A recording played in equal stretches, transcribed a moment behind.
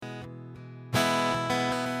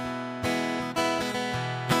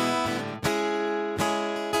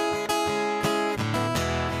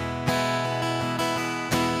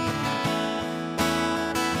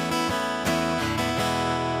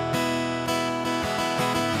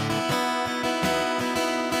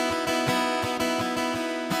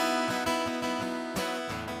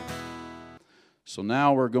So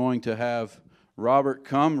now we're going to have Robert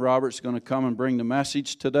come. Robert's going to come and bring the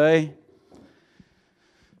message today.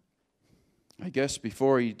 I guess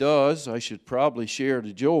before he does, I should probably share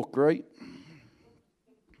the joke, right?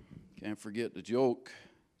 Can't forget the joke.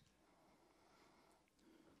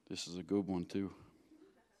 This is a good one too,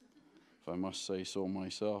 if I must say so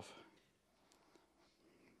myself.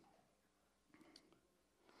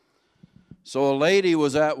 So a lady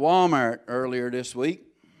was at Walmart earlier this week,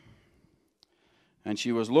 and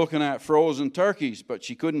she was looking at frozen turkeys, but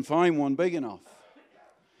she couldn't find one big enough.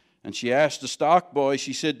 And she asked the stock boy,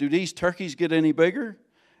 she said, "Do these turkeys get any bigger?"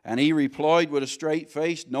 And he replied with a straight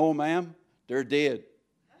face, "No, ma'am, they're dead."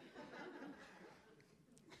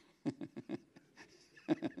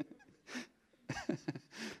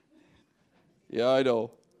 Yeah, I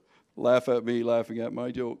know. Laugh at me laughing at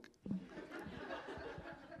my joke.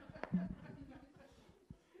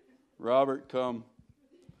 Robert, come.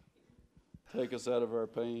 Take us out of our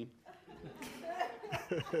pain.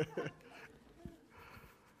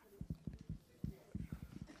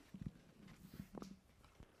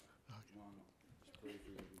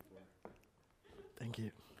 Thank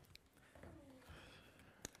you.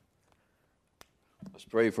 Let's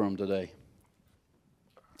pray for him today.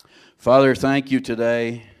 Father, thank you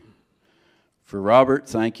today for Robert.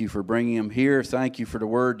 Thank you for bringing him here. Thank you for the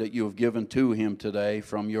word that you have given to him today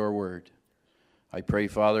from your word. I pray,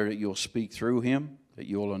 Father, that you'll speak through him, that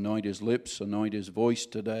you'll anoint his lips, anoint his voice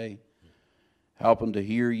today. Help him to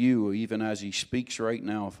hear you even as he speaks right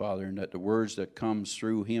now, Father, and that the words that comes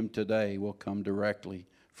through him today will come directly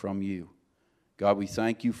from you. God, we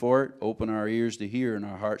thank you for it. Open our ears to hear and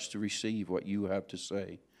our hearts to receive what you have to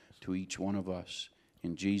say to each one of us.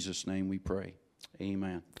 In Jesus' name we pray.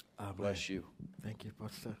 Amen. Amen. Bless you. Thank you,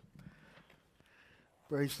 Pastor.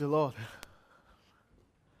 Praise the Lord.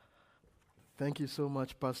 Thank you so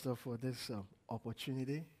much, Pastor, for this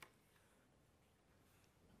opportunity.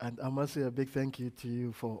 And I must say a big thank you to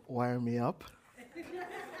you for wiring me up.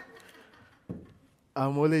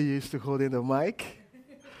 I'm only used to holding the mic,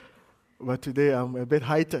 but today I'm a bit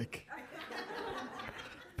high-tech.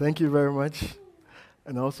 Thank you very much.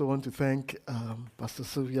 And I also want to thank Pastor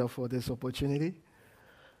Sylvia for this opportunity.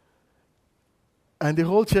 And the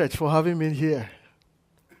whole church for having me here.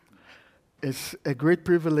 It's a great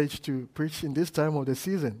privilege to preach in this time of the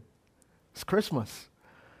season. It's Christmas.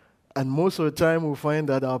 And most of the time we find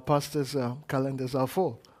that our pastors' calendars are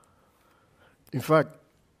full. In fact,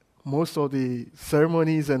 most of the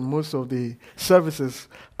ceremonies and most of the services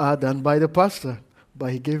are done by the pastor.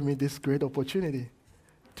 But he gave me this great opportunity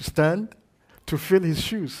to stand, to fill his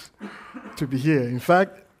shoes, to be here. In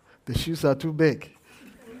fact, the shoes are too big.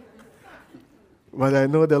 But I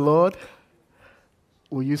know the Lord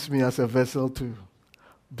will use me as a vessel to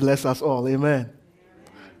bless us all. Amen.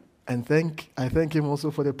 And I thank him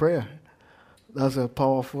also for the prayer. That's a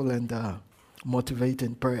powerful and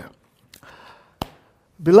motivating prayer.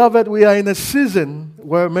 Beloved, we are in a season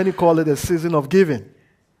where many call it a season of giving.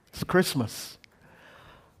 It's Christmas.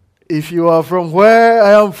 If you are from where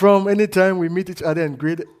I am from, anytime we meet each other and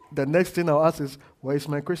greet, the next thing I'll ask is, where is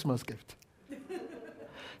my Christmas gift?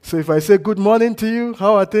 So if I say good morning to you,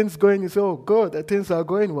 how are things going? You say, oh, good, things are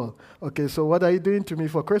going well. Okay, so what are you doing to me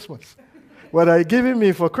for Christmas? What are you giving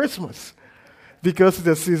me for Christmas? Because it's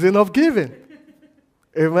the season of giving.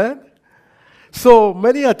 Amen? So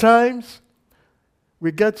many a times,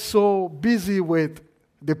 we get so busy with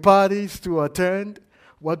the parties to attend.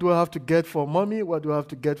 What do I have to get for mommy? What do I have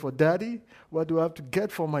to get for daddy? What do I have to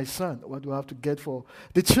get for my son? What do I have to get for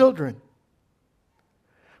the children?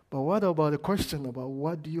 But what about the question about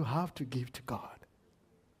what do you have to give to God?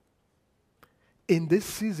 In this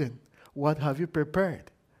season, what have you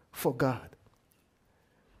prepared for God?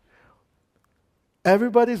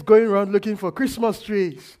 Everybody's going around looking for Christmas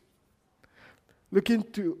trees, looking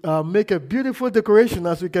to make a beautiful decoration,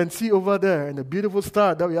 as we can see over there, and a beautiful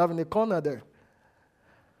star that we have in the corner there.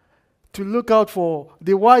 To look out for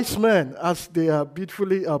the wise men, as they are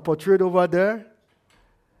beautifully portrayed over there,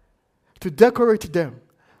 to decorate them.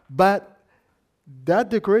 But that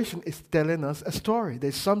decoration is telling us a story.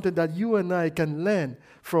 There's something that you and I can learn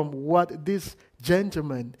from what this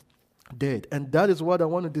gentleman did. And that is what I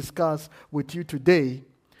want to discuss with you today.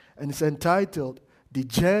 And it's entitled, The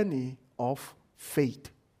Journey of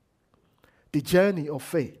Faith. The Journey of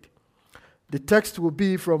Faith. The text will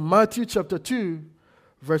be from Matthew chapter 2,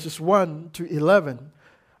 verses 1 to 11.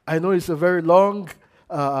 I know it's a very long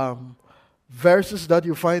verses that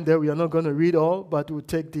you find there. We are not going to read all, but we'll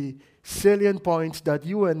take the salient points that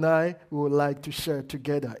you and I would like to share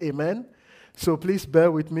together. Amen? So please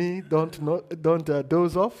bear with me. Don't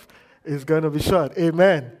doze off. It's going to be short.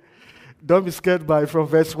 Amen. Don't be scared by from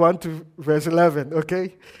verse 1 to verse 11,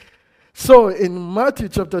 okay? So in Matthew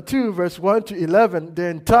chapter 2, verse 1 to 11, the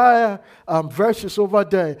entire verses over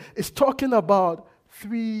there is talking about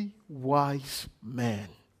 3 wise men.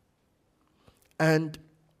 And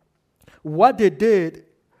what they did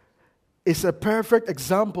is a perfect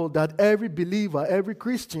example that every believer, every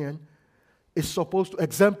Christian is supposed to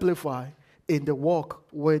exemplify in the walk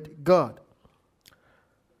with God.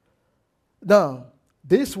 Now,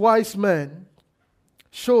 these wise men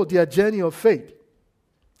showed their journey of faith,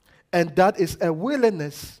 and that is a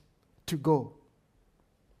willingness to go.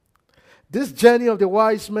 This journey of the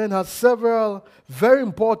wise men has several very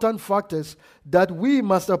important factors that we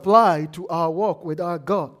must apply to our walk with our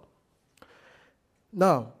God.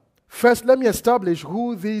 Now, first, let me establish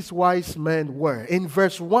who these wise men were. In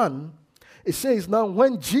verse 1, it says, "Now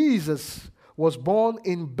when Jesus was born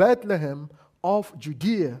in Bethlehem of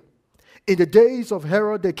Judea, in the days of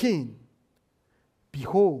Herod the king,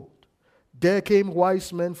 behold, there came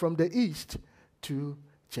wise men from the east to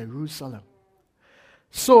Jerusalem."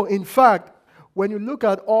 So, in fact, when you look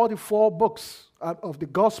at all the 4 books of the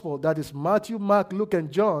gospel, that is Matthew, Mark, Luke,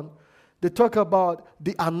 and John, they talk about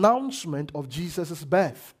the announcement of Jesus'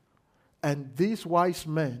 birth. And these wise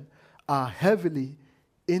men are heavily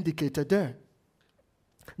indicated there.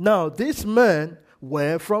 Now, these men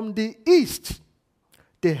were from the east.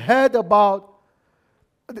 They've heard about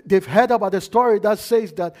the story that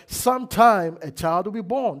says that sometime a child will be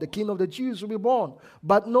born, the King of the Jews will be born.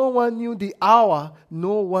 But no one knew the hour,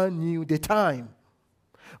 no one knew the time.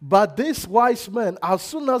 But these wise men, as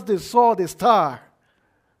soon as they saw the star,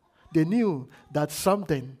 they knew that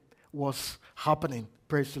something was happening.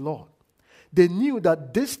 Praise the Lord. They knew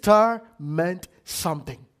that this star meant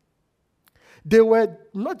something. They were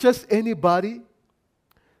not just anybody.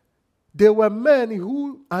 They were men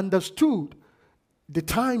who understood the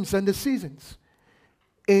times and the seasons.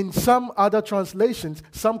 In some other translations,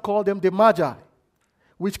 some call them the Magi,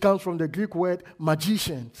 which comes from the Greek word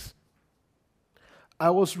magicians. I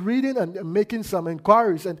was reading and making some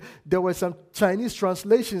inquiries, and there were some Chinese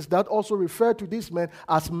translations that also refer to these men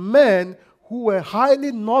as men who were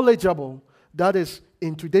highly knowledgeable. That is,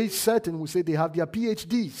 in today's setting, we say they have their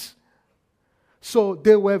PhDs. So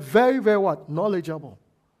they were very, very what? Knowledgeable.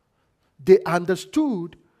 They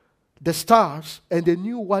understood the stars, and they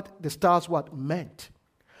knew what the stars what meant.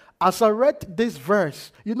 As I read this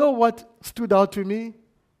verse, you know what stood out to me?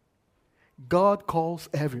 God calls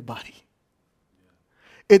everybody.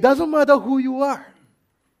 It doesn't matter who you are.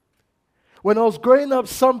 When I was growing up,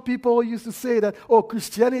 some people used to say that, oh,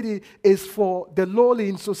 Christianity is for the lowly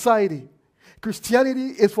in society. Christianity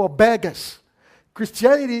is for beggars.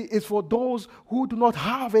 Christianity is for those who do not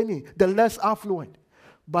have any, the less affluent.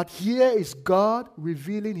 But here is God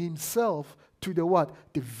revealing himself to the what?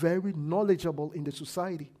 The very knowledgeable in the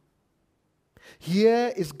society.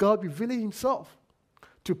 Here is God revealing himself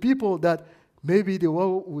to people that maybe the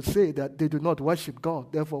world would say that they do not worship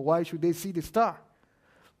God. Therefore, why should they see the star?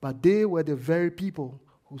 But they were the very people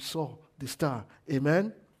who saw the star.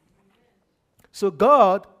 Amen? So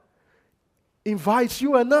God invites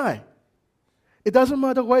you and I. It doesn't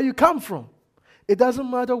matter where you come from. It doesn't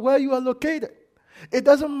matter where you are located. It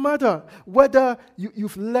doesn't matter whether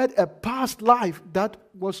you've led a past life that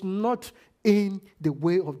was not in the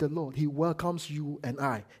way of the Lord. He welcomes you and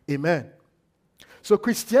I. Amen. So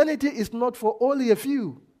Christianity is not for only a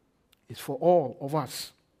few. It's for all of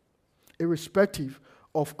us. Irrespective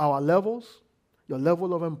of our levels, your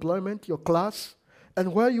level of employment, your class,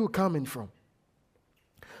 and where you're coming from.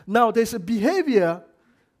 Now, there's a behavior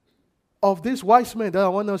of these wise men that I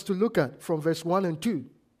want us to look at from verse 1 and 2.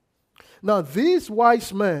 Now, these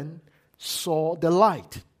wise men saw the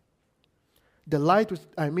light. The light was,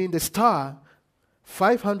 the star,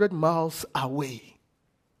 500 miles away.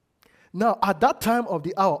 Now, at that time of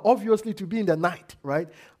the hour, obviously to be in the night, right?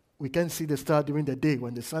 We can see the star during the day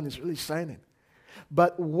when the sun is really shining.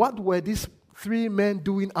 But what were these 3 men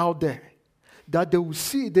doing out there? That they would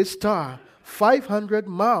see this star 500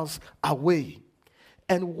 miles away.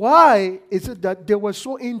 And why is it that they were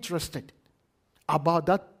so interested about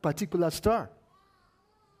that particular star?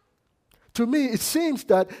 To me, it seems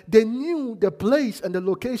that they knew the place and the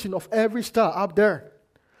location of every star up there.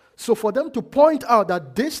 So for them to point out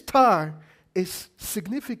that this star is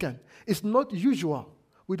significant, it's not usual,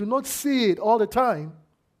 we do not see it all the time,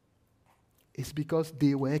 it's because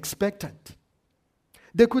they were expectant.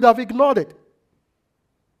 They could have ignored it.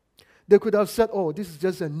 They could have said, oh, this is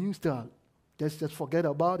just a new star. Let's just forget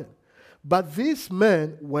about it. But these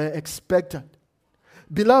men were expectant.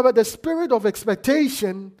 Beloved, the spirit of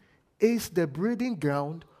expectation is the breeding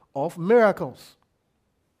ground of miracles.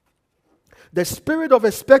 The spirit of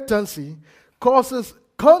expectancy causes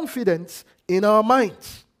confidence in our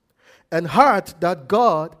minds and heart that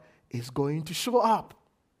God is going to show up.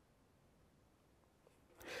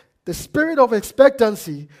 The spirit of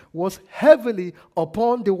expectancy was heavily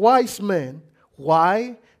upon the wise men.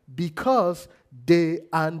 Why? Because they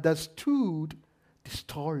understood the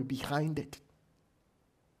story behind it.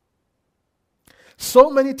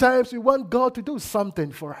 So many times we want God to do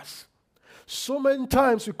something for us. So many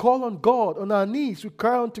times we call on God on our knees. We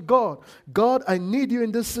cry unto God. God, I need you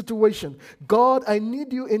in this situation. God, I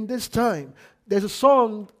need you in this time. There's a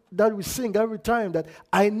song that we sing every time that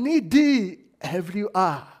I need thee ever you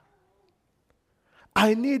are.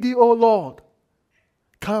 I need thee, O Lord.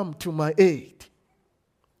 Come to my aid.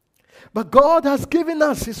 But God has given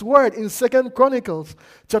us his word in 2 Chronicles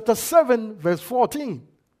chapter 7 verse 14.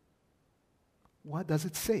 What does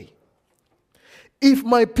it say? If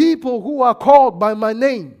my people who are called by my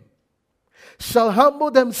name shall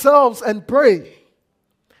humble themselves and pray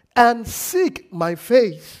and seek my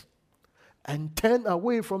face and turn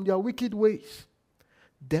away from their wicked ways,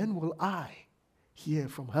 then will I hear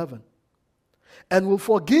from heaven and will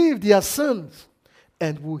forgive their sins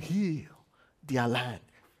and will heal their land.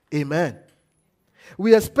 Amen.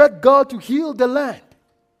 We expect God to heal the land.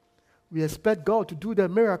 We expect God to do the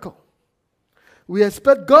miracle. We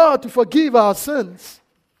expect God to forgive our sins.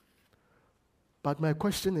 But my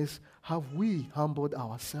question is, have we humbled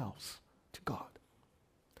ourselves to God?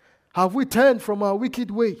 Have we turned from our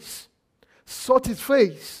wicked ways, sought his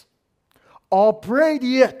face, or prayed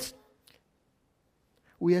yet?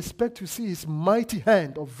 We expect to see his mighty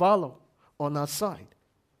hand of valor on our side.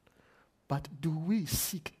 But do we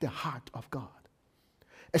seek the heart of God?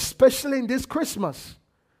 Especially in this Christmas,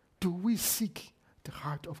 do we seek the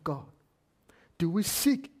heart of God? Do we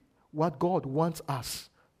seek what God wants us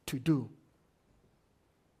to do?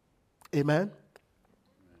 Amen?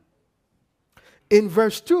 In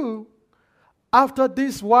verse 2, after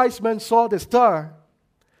these wise men saw the star,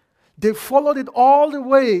 they followed it all the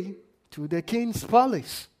way to the king's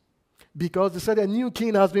palace. Because they said a new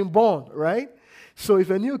king has been born, right? So if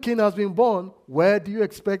a new king has been born, where do you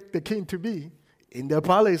expect the king to be? In the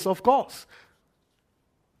palace, of course.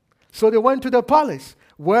 So they went to the palace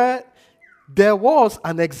where there was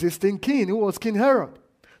an existing king who was King Herod.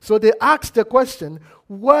 So they asked the question,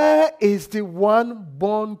 where is the one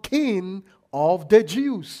born king of the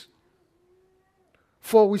Jews?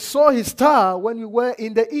 For we saw his star when we were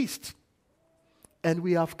in the east, and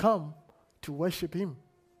we have come to worship him.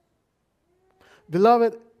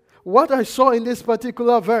 Beloved, what I saw in this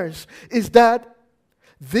particular verse is that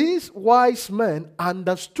these wise men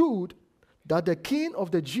understood that the king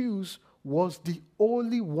of the Jews was the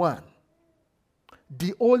only one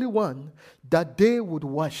that they would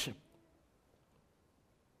worship.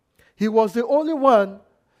 He was the only one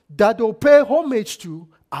that they'll pay homage to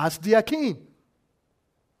as their king.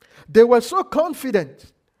 They were so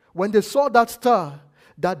confident when they saw that star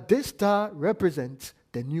that this star represents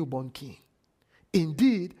the newborn king.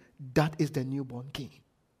 Indeed, that is the newborn king.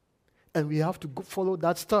 And we have to follow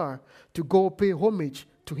that star to go pay homage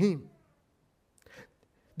to him.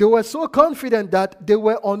 They were so confident that they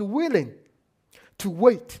were unwilling to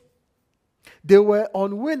wait. They were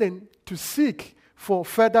unwilling to seek for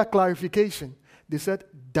further clarification. They said,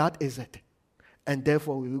 that is it. And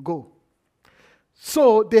therefore we will go.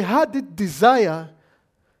 So they had the desire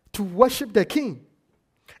to worship the king.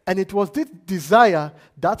 And it was this desire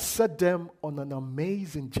that set them on an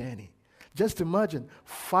amazing journey. Just imagine,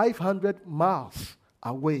 500 miles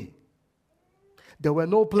away. There were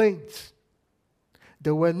no planes.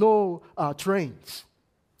 There were no trains.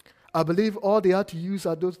 I believe all they had to use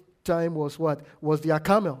at those time was what? Was their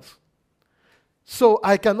camels. So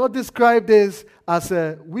I cannot describe this as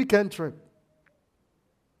a weekend trip.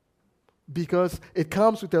 Because it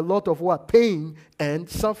comes with a lot of what? Pain and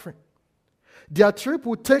suffering. Their trip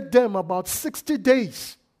would take them about 60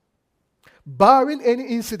 days, barring any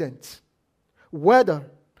incidents, weather,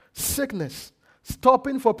 sickness,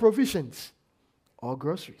 stopping for provisions or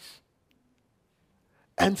groceries,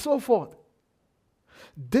 and so forth.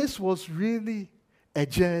 This was really a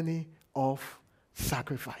journey of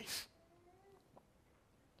sacrifice.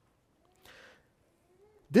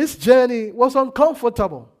 This journey was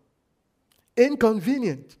uncomfortable,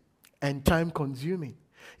 inconvenient, and time-consuming.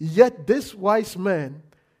 Yet this wise man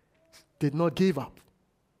did not give up.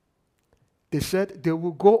 They said they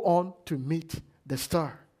will go on to meet the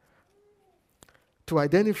star, to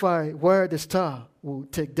identify where the star will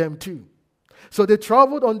take them to. So they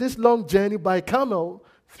traveled on this long journey by camel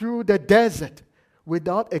through the desert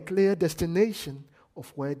without a clear destination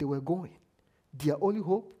of where they were going. Their only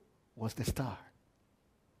hope was the star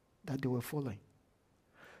that they were following.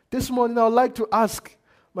 This morning, I would like to ask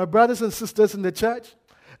my brothers and sisters in the church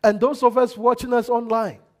and those of us watching us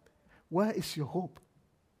online, where is your hope?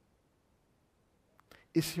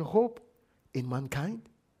 Is your hope in mankind?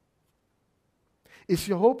 Is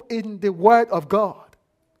your hope in the Word of God?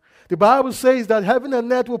 The Bible says that heaven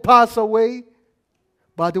and earth will pass away,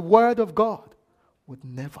 but the Word of God would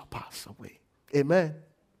never pass away. Amen.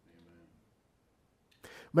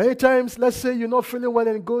 Many times, let's say you're not feeling well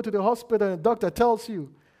and you go to the hospital and the doctor tells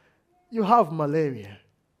you, you have malaria.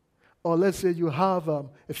 Or let's say you have a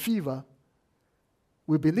fever.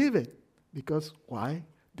 We believe it. Because why?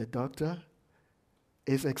 The doctor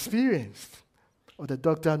is experienced. Or the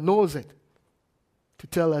doctor knows it to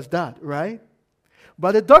tell us that, right?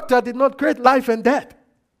 But the doctor did not create life and death.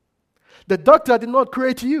 The doctor did not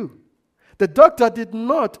create you. The doctor did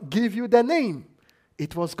not give you the name.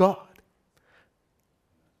 It was God.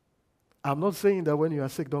 I'm not saying that when you are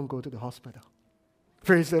sick, don't go to the hospital.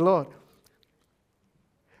 Praise the Lord.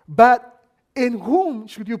 But in whom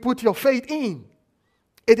should you put your faith in?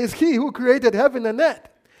 It is He who created heaven and earth,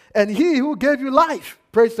 and He who gave you life.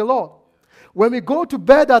 Praise the Lord. When we go to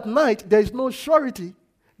bed at night, there is no surety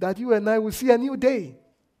that you and I will see a new day.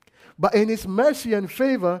 But in His mercy and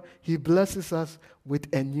favor, He blesses us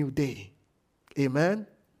with a new day. Amen?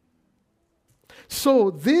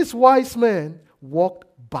 So these wise men walked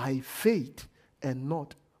by faith and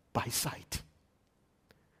not by sight.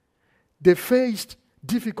 They faced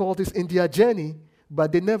difficulties in their journey,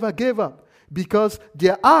 but they never gave up because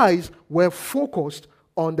their eyes were focused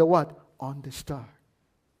on the what? On the star.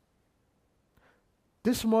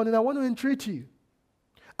 This morning I want to entreat you.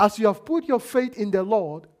 As you have put your faith in the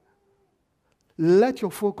Lord, let your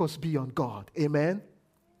focus be on God. Amen?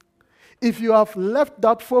 If you have left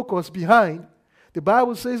that focus behind, the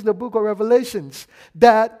Bible says in the book of Revelations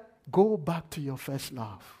that go back to your first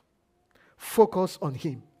love. Focus on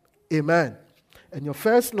Him. Amen. And your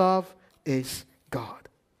first love is God.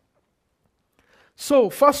 So,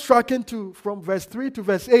 fast tracking from verse 3 to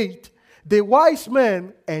verse 8, the wise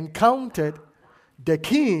men encountered the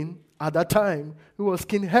king at that time, who was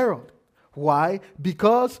King Herod. Why?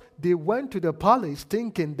 Because they went to the palace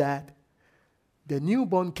thinking that the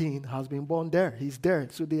newborn king has been born there. He's there,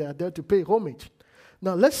 so they are there to pay homage.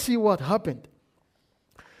 Now, let's see what happened.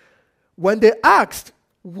 When they asked,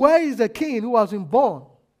 where is the king who has been born?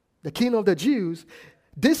 The king of the Jews.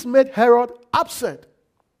 This made Herod upset.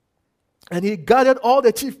 And he gathered all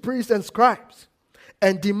the chief priests and scribes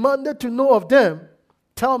and demanded to know of them,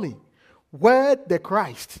 tell me, where the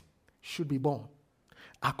Christ should be born.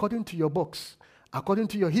 According to your books, according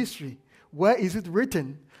to your history, where is it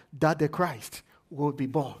written that the Christ will be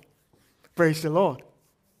born? Praise the Lord.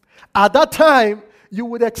 At that time,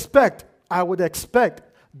 I would expect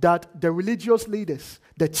that the religious leaders,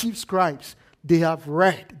 the chief scribes, they have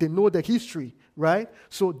read, they know the history, right?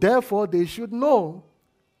 So therefore they should know,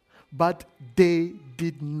 but they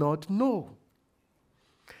did not know.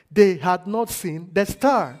 They had not seen the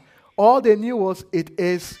star. All they knew was it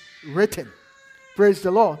is written. Praise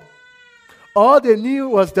the Lord. All they knew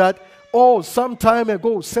was that, some time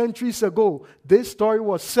ago, centuries ago, this story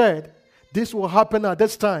was said, this will happen at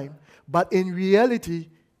this time. But in reality,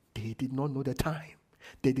 they did not know the time.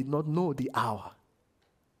 They did not know the hour.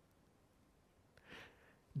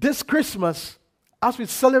 This Christmas, as we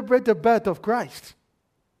celebrate the birth of Christ,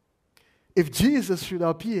 if Jesus should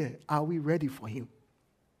appear, are we ready for Him?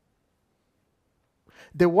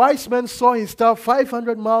 The wise men saw His star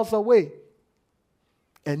 500 miles away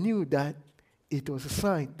and knew that it was a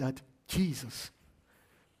sign that Jesus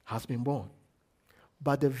has been born.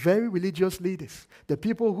 But the very religious leaders, the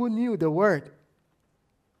people who knew the word,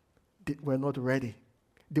 were not ready.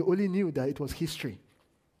 They only knew that it was history.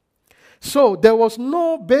 So there was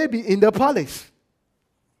no baby in the palace.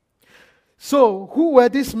 So who were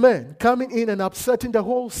these men coming in and upsetting the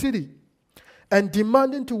whole city and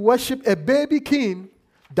demanding to worship a baby king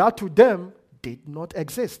that to them did not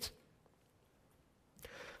exist?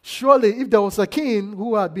 Surely if there was a king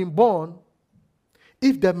who had been born,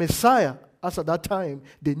 if the Messiah, as at that time,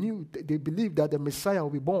 they believed that the Messiah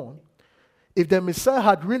would be born, if the Messiah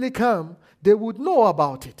had really come, they would know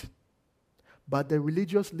about it. But the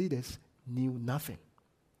religious leaders knew nothing.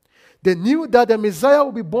 They knew that the Messiah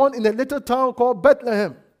would be born in a little town called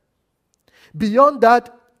Bethlehem. Beyond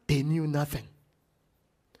that, they knew nothing.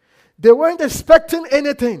 They weren't expecting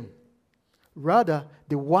anything. Rather,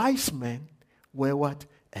 the wise men were what?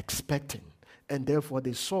 Expecting. And therefore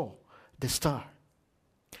they saw the star.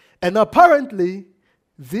 And apparently,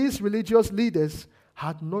 these religious leaders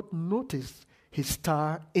had not noticed his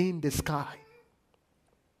star in the sky.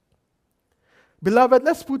 Beloved,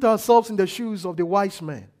 let's put ourselves in the shoes of the wise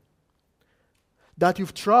man. That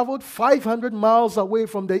you've traveled 500 miles away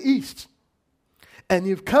from the east, and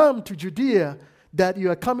you've come to Judea, that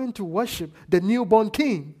you are coming to worship the newborn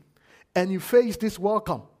king, and you face this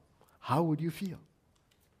welcome. How would you feel?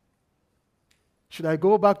 Should I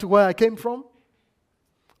go back to where I came from?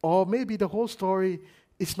 Or maybe the whole story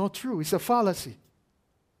is not true. It's a fallacy.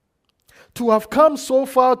 To have come so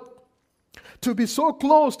far, to be so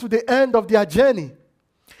close to the end of their journey,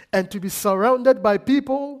 and to be surrounded by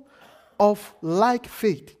people of like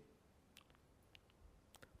faith,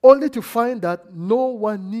 only to find that no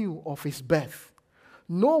one knew of his birth.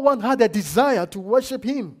 No one had a desire to worship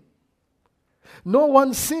him. No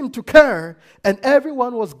one seemed to care, and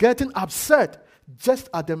everyone was getting upset just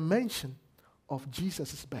at the mention of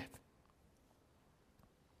Jesus' birth.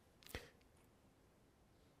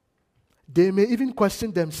 They may even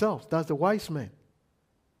question themselves. That's the wise men.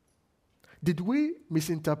 Did we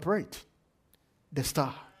misinterpret the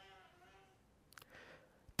star?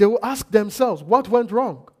 They will ask themselves, what went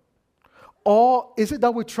wrong? Or is it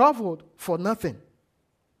that we traveled for nothing?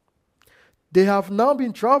 They have now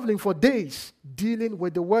been traveling for days, dealing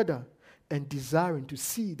with the weather and desiring to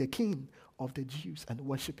see the King of the Jews and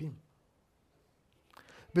worship him.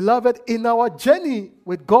 Beloved, in our journey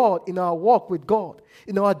with God, in our walk with God,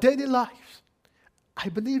 in our daily lives, I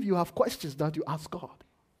believe you have questions that you ask God.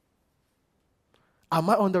 Am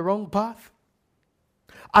I on the wrong path?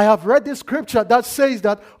 I have read the scripture that says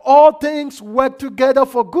that all things work together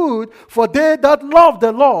for good for they that love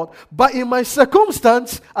the Lord. But in my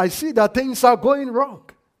circumstance, I see that things are going wrong.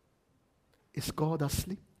 Is God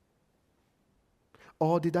asleep?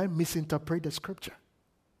 Or did I misinterpret the scripture?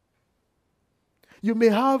 You may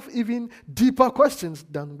have even deeper questions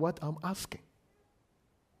than what I'm asking.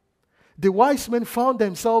 The wise men found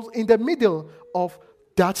themselves in the middle of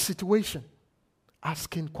that situation,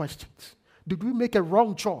 asking questions. Did we make a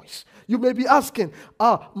wrong choice? You may be asking,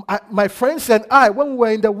 my friends and I, when we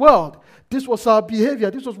were in the world, this was our behavior,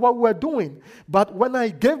 this was what we were doing. But when I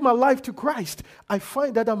gave my life to Christ, I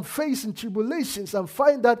find that I'm facing tribulations. I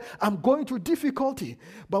find that I'm going through difficulty.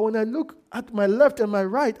 But when I look at my left and my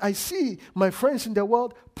right, I see my friends in the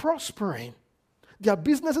world prospering. Their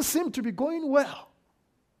businesses seem to be going well.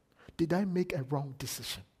 Did I make a wrong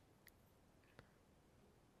decision?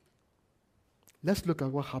 Let's look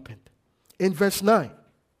at what happened. In verse 9,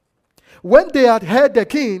 when they had heard the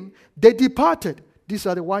king, they departed. These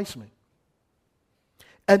are the wise men.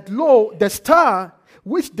 And lo, the star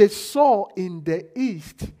which they saw in the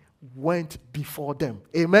east went before them.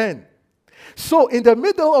 Amen. So in the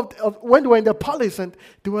middle of when they were in the palace, and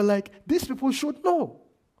they were like, these people should know.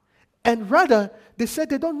 And rather, they said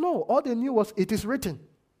they don't know. All they knew was, it is written.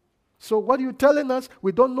 So what are you telling us?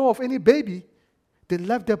 We don't know of any baby. They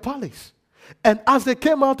left the palace. And as they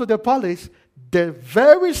came out of the palace, the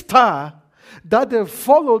very star that they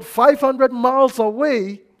followed 500 miles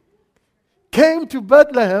away came to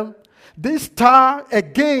Bethlehem. This star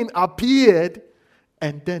again appeared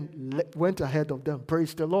and then went ahead of them.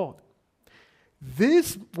 Praise the Lord.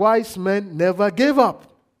 These wise men never gave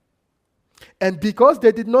up. And because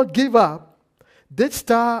they did not give up, this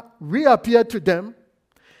star reappeared to them,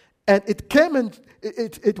 and it came and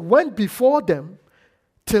it went before them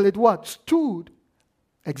till it what? Stood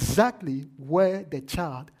exactly where the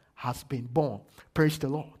child has been born. Praise the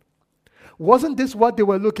Lord. Wasn't this what they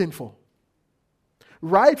were looking for?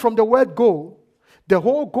 Right from the word go, the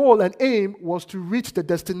whole goal and aim was to reach the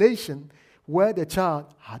destination where the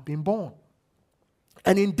child had been born.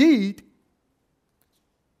 And indeed,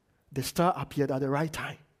 the star appeared at the right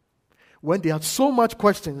time, when they had so much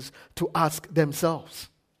questions to ask themselves.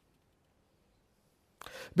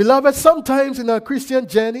 Beloved, sometimes in our Christian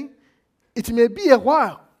journey, it may be a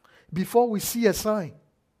while before we see a sign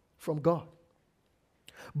from God.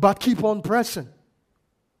 But keep on pressing.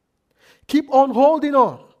 Keep on holding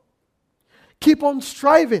on. Keep on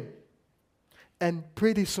striving. And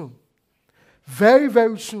pretty soon, very,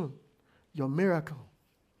 very soon, your miracle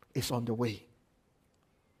is on the way.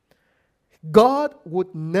 God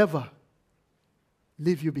would never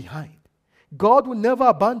leave you behind. God will never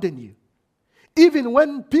abandon you. Even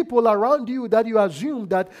when people around you that you assume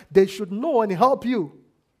that they should know and help you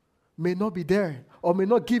may not be there or may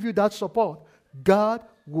not give you that support, God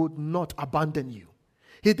would not abandon you.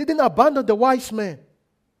 He didn't abandon the wise man.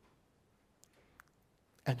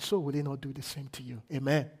 And so will he not do the same to you.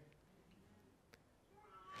 Amen.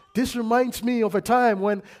 This reminds me of a time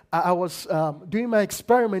when I was doing my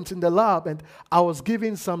experiments in the lab, and I was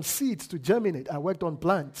giving some seeds to germinate. I worked on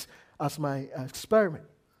plants as my experiment.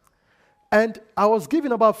 And I was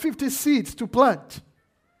given about 50 seeds to plant.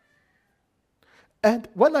 And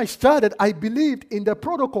when I started, I believed in the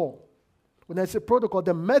protocol. When I say protocol,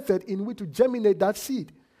 the method in which to germinate that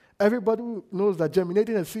seed. Everybody knows that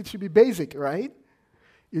germinating a seed should be basic, right?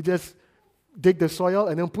 You just dig the soil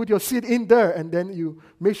and then put your seed in there, and then you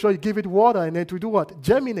make sure you give it water, and then to do what?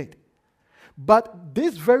 Germinate. But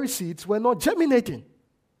these very seeds were not germinating.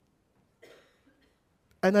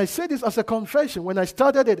 And I say this as a confession. When I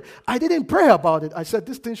started it, I didn't pray about it. I said,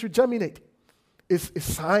 this thing should germinate. It's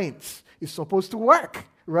science. It's supposed to work,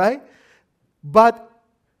 right? But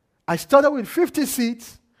I started with 50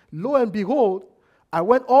 seeds. Lo and behold, I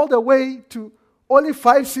went all the way to only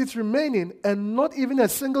 5 seeds remaining, and not even a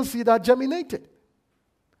single seed had germinated.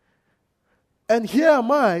 And here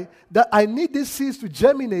am I, that I need these seeds to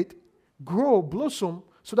germinate, grow, blossom,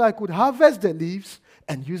 so that I could harvest the leaves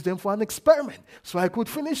and use them for an experiment, so I could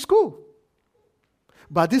finish school.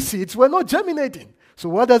 But these seeds were not germinating. So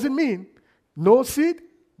what does it mean? No seed,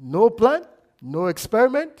 no plant, no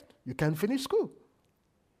experiment, you can't finish school.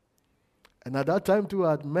 And at that time, too,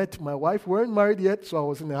 I had met my wife. We weren't married yet, so I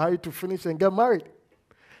was in a hurry to finish and get married.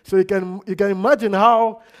 So you can imagine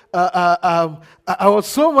how I was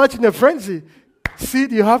so much in a frenzy.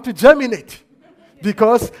 Seed, you have to germinate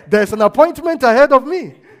because there's an appointment ahead of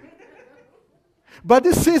me. But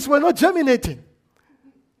these seeds were not germinating.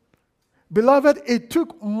 Beloved, it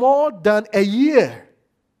took more than a year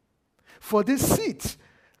for these seeds.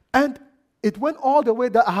 And it went all the way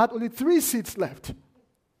that I had only 3 seeds left.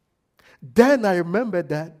 Then I remembered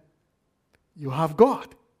that you have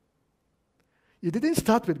God. You didn't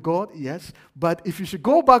start with God, yes, but if you should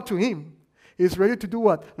go back to Him, He's ready to do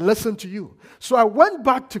what? Listen to you. So I went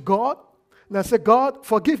back to God and I said, God,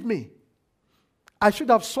 forgive me. I should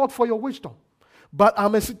have sought for your wisdom. But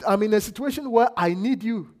I'm in a situation where I need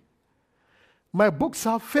you. My books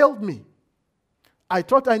have failed me. I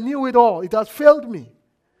thought I knew it all. It has failed me.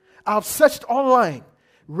 I've searched online,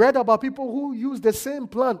 read about people who use the same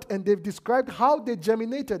plant, and they've described how they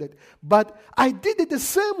germinated it. But I did it the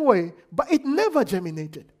same way, but it never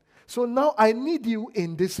germinated. So now I need you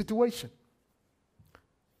in this situation.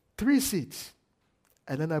 3 seeds.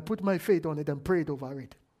 And then I put my faith on it and prayed over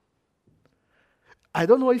it. I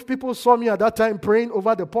don't know if people saw me at that time praying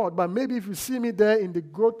over the pot, but maybe if you see me there in the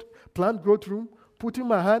plant growth room, putting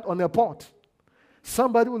my hand on a pot,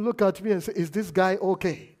 somebody will look at me and say, is this guy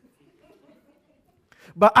okay?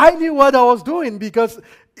 But I knew what I was doing, because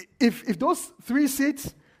if those 3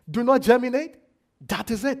 seeds do not germinate,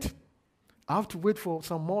 that is it. I have to wait for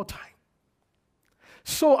some more time.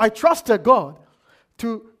 So I trusted God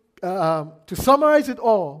to summarize it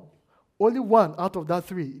all. Only 1 out of that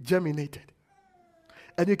 3 germinated.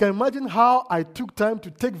 And you can imagine how I took time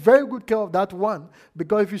to take very good care of that 1,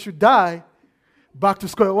 because if you should die, back to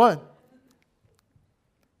square 1.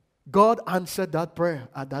 God answered that prayer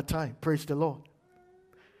at that time. Praise the Lord.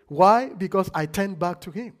 Why? Because I turned back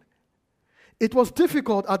to Him. It was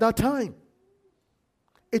difficult at that time.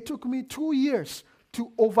 It took me 2 years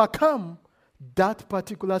to overcome that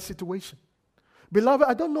particular situation. Beloved,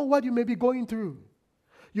 I don't know what you may be going through.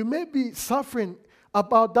 You may be suffering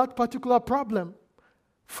about that particular problem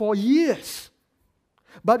for years.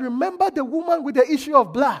 But remember the woman with the issue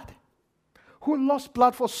of blood, who lost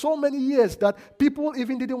blood for so many years that people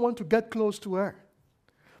even didn't want to get close to her.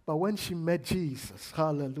 But when she met Jesus,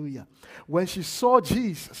 hallelujah, when she saw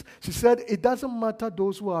Jesus, she said, it doesn't matter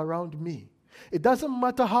those who are around me. It doesn't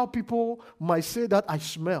matter how people might say that I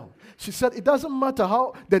smell. She said, it doesn't matter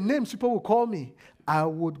how the names people will call me. I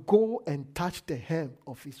would go and touch the hem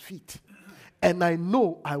of His feet. And I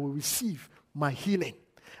know I will receive my healing.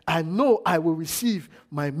 I know I will receive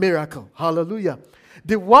my miracle. Hallelujah.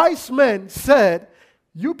 The wise men said,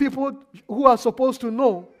 you people who are supposed to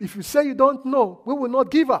know, if you say you don't know, we will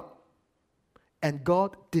not give up. And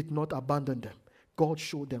God did not abandon them. God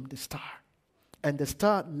showed them the star. And the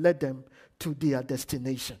star led them to their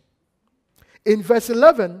destination. In verse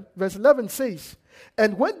 11 says,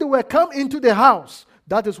 and when they were come into the house,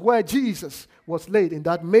 that is where Jesus was laid in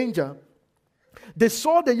that manger, they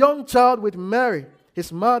saw the young child with Mary,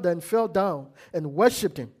 His mother, and fell down and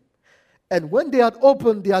worshipped Him. And when they had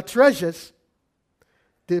opened their treasures,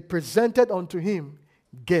 they presented unto Him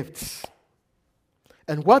gifts.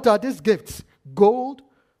 And what are these gifts? Gold,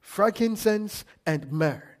 frankincense, and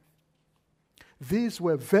myrrh. These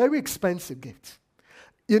were very expensive gifts.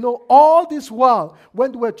 You know, all this while,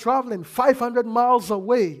 when they were traveling 500 miles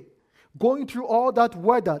away, going through all that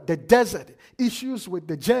weather, the desert, issues with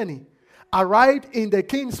the journey, arrived in the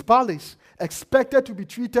king's palace, expected to be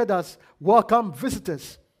treated as welcome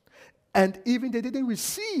visitors. And even they didn't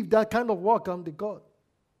receive that kind of welcome they got.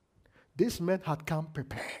 These men had come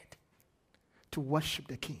prepared to worship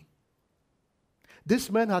the king.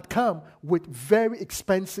 This man had come with very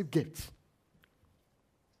expensive gifts: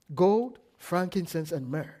 gold, frankincense, and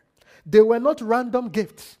myrrh. They were not random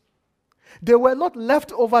gifts. They were not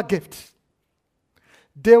leftover gifts.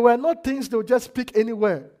 They were not things they would just pick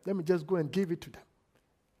anywhere. Let me just go and give it to them.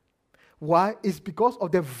 Why? It's because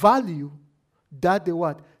of the value that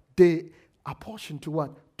they apportioned to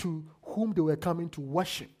what? To whom they were coming to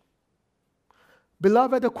worship.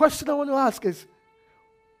 Beloved, the question I want to ask is,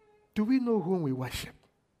 do we know whom we worship?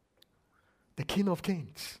 The King of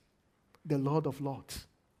Kings, the Lord of Lords,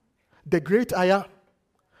 the great I am,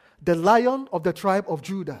 the Lion of the tribe of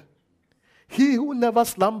Judah, he who never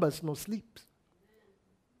slumbers nor sleeps,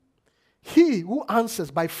 he who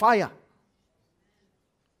answers by fire,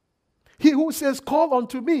 he who says, call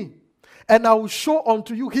unto me, and I will show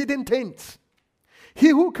unto you hidden things, he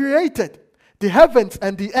who created the heavens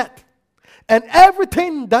and the earth, and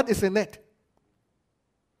everything that is in it.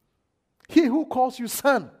 He who calls you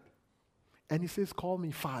son, and he says, call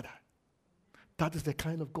me father. That is the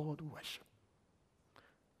kind of God we worship.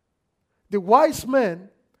 The wise men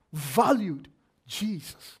valued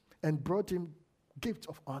Jesus and brought him gifts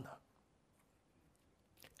of honor.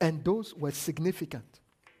 And those were significant.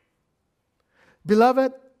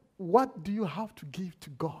 Beloved, what do you have to give to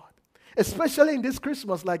God? Especially in this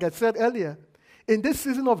Christmas, like I said earlier, in this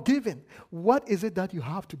season of giving, what is it that you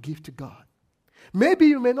have to give to God? Maybe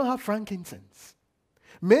you may not have frankincense.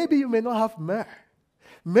 Maybe you may not have myrrh.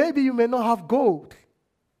 Maybe you may not have gold.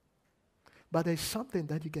 But there's something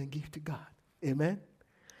that you can give to God. Amen?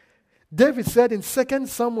 David said in 2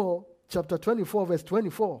 Samuel chapter 24, verse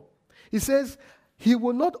 24, he says, he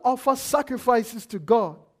will not offer sacrifices to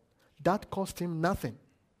God that cost him nothing.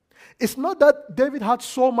 It's not that David had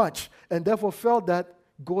so much and therefore felt that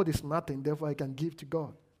gold is nothing, therefore I can give to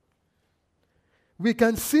God. We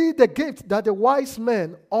can see the gift that the wise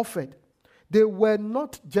men offered. They were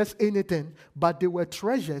not just anything, but they were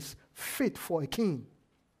treasures fit for a king.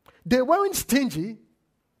 They weren't stingy.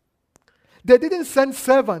 They didn't send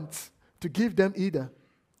servants to give them either.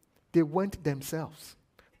 They went themselves,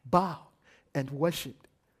 bowed, and worshipped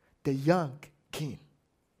the young king.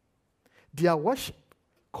 Their worship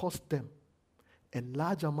cost them a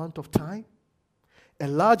large amount of time, a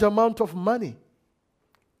large amount of money,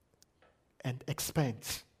 and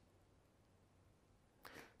expense.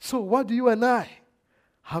 So what do you and I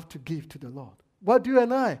have to give to the Lord? What do you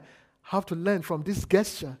and I have to learn from this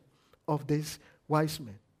gesture of these wise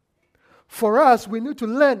men? For us, we need to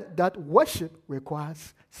learn that worship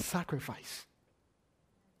requires sacrifice.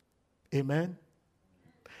 Amen?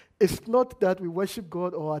 It's not that we worship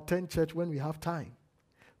God or attend church when we have time,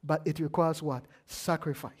 but it requires what?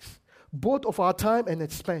 Sacrifice. Both of our time and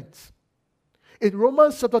expense. In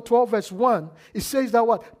Romans chapter 12, verse 1, it says that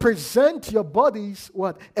what? Present your bodies,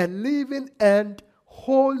 what? A living and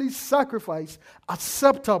holy sacrifice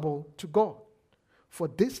acceptable to God. For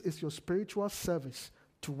this is your spiritual service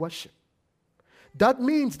to worship. That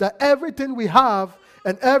means that everything we have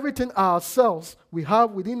and everything ourselves we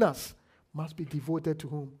have within us must be devoted to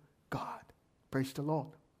whom? God. Praise the Lord.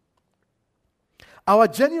 Our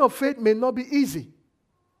journey of faith may not be easy.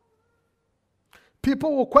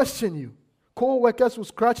 People will question you. Co-workers will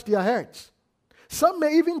scratch their heads. Some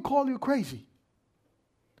may even call you crazy.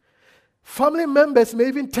 Family members may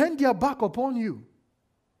even turn their back upon you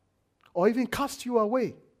or even cast you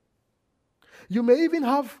away. You may even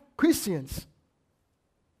have Christians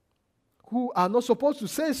who are not supposed to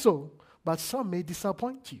say so, but some may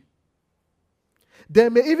disappoint you. There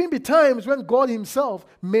may even be times when God himself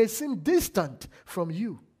may seem distant from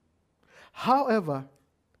you. However,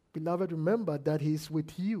 beloved, remember that he is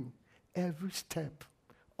with you every step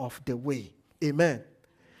of the way. Amen.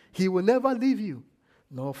 He will never leave you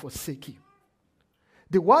nor forsake you.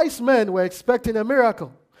 The wise men were expecting a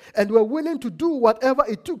miracle and were willing to do whatever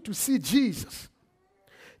it took to see Jesus.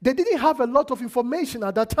 They didn't have a lot of information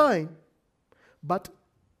at that time, but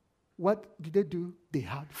what did they do? They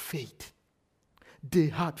had faith. They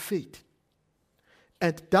had faith.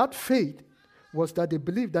 And that faith was that they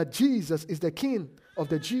believed that Jesus is the King of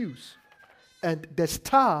the Jews, and the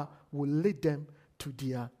star will lead them to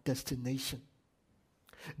their destination.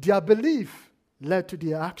 Their belief led to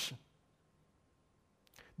their action.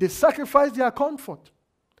 They sacrificed their comfort,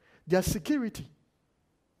 their security,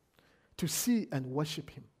 to see and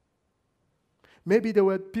worship him. Maybe there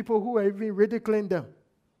were people who were even ridiculing them,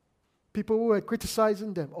 people who were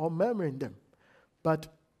criticizing them or murmuring them, but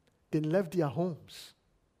they left their homes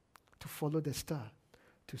to follow the star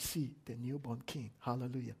to see the newborn king.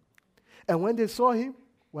 Hallelujah. And when they saw him,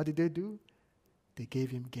 what did they do? They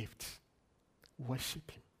gave him gifts.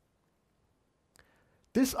 Worship him.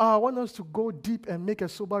 This hour, I want us to go deep and make a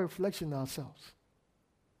sober reflection ourselves.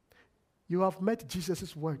 You have met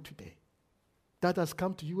Jesus' word today. That has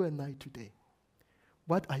come to you and I today.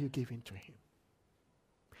 What are you giving to him?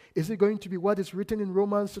 Is it going to be what is written in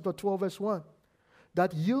Romans chapter 12, verse 1?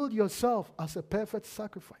 That yield yourself as a perfect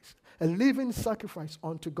sacrifice, a living sacrifice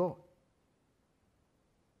unto God.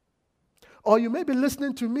 Or you may be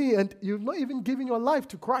listening to me and you've not even given your life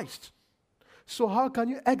to Christ. So how can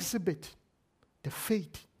you exhibit the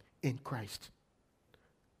faith in Christ?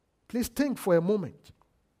 Please think for a moment.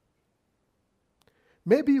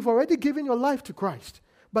 Maybe you've already given your life to Christ,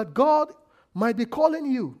 but God might be calling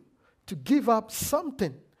you to give up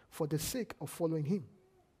something for the sake of following him.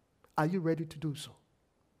 Are you ready to do so?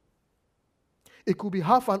 It could be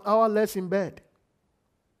half an hour less in bed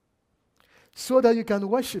so that you can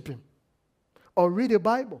worship him or read the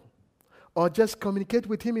Bible or just communicate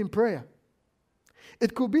with him in prayer.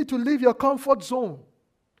 It could be to leave your comfort zone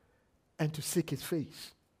and to seek his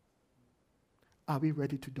face. Are we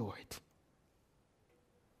ready to do it?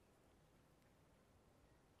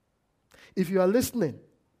 If you are listening,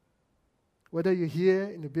 whether you're here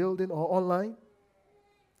in the building or online,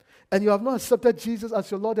 and you have not accepted Jesus as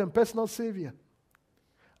your Lord and personal Savior,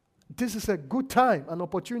 this is a good time, an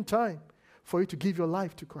opportune time for you to give your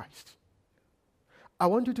life to Christ. I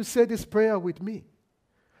want you to say this prayer with me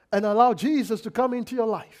and allow Jesus to come into your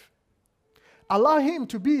life. Allow him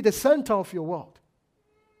to be the center of your world.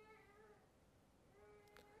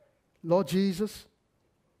 Lord Jesus,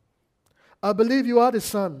 I believe you are the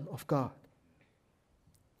Son of God,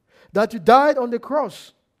 that you died on the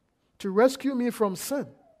cross to rescue me from sin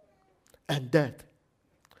and death,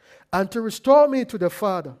 and to restore me to the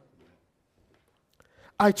Father.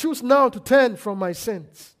 I choose now to turn from my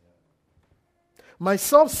sins, my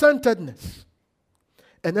self-centeredness,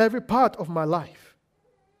 and every part of my life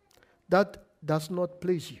that does not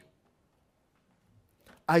please you.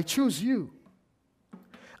 I choose you.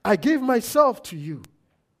 I give myself to you.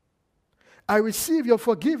 I receive your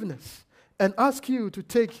forgiveness and ask you to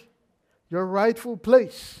take your rightful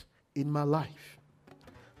place in my life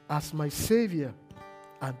as my Savior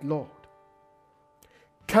and Lord.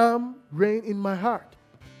 Come, reign in my heart.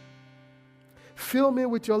 Fill me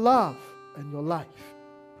with your love and your life.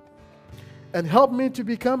 And help me to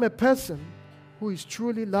become a person who is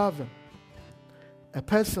truly loving, a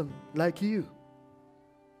person like you.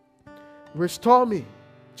 Restore me,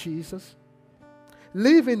 Jesus.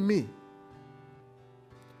 Live in me.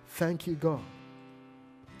 Thank you, God.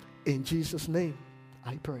 In Jesus' name,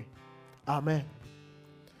 I pray. Amen.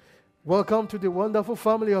 Welcome to the wonderful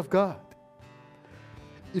family of God.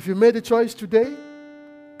 If you made a choice today,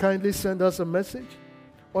 kindly send us a message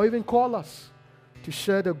or even call us to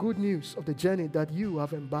share the good news of the journey that you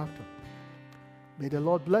have embarked on. May the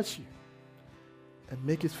Lord bless you and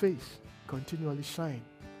make his face continually shine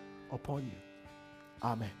upon you.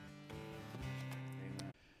 Amen.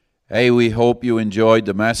 Hey, we hope you enjoyed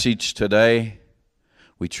the message today.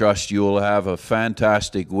 We trust you will have a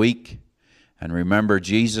fantastic week. And remember,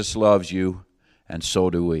 Jesus loves you, and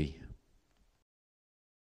so do we.